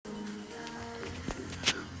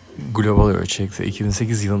Global ölçekte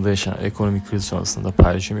 2008 yılında yaşanan ekonomik kriz sonrasında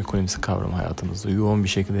paylaşım ekonomisi kavramı hayatımızda yoğun bir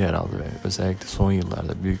şekilde yer aldı ve özellikle son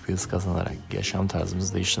yıllarda büyük bir hız kazanarak yaşam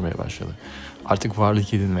tarzımızı değiştirmeye başladı. Artık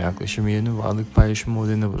varlık edinme yaklaşımı yerini varlık paylaşım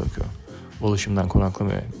modeline bırakıyor. Ulaşımdan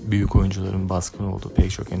konaklamaya büyük oyuncuların baskın olduğu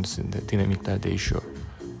pek çok endüstride dinamikler değişiyor.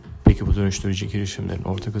 Peki bu dönüştürücü girişimlerin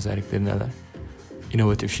ortak özellikleri neler?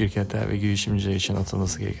 İnovatif şirketler ve girişimciler için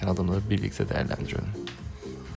atılması gereken adımları birlikte değerlendirelim.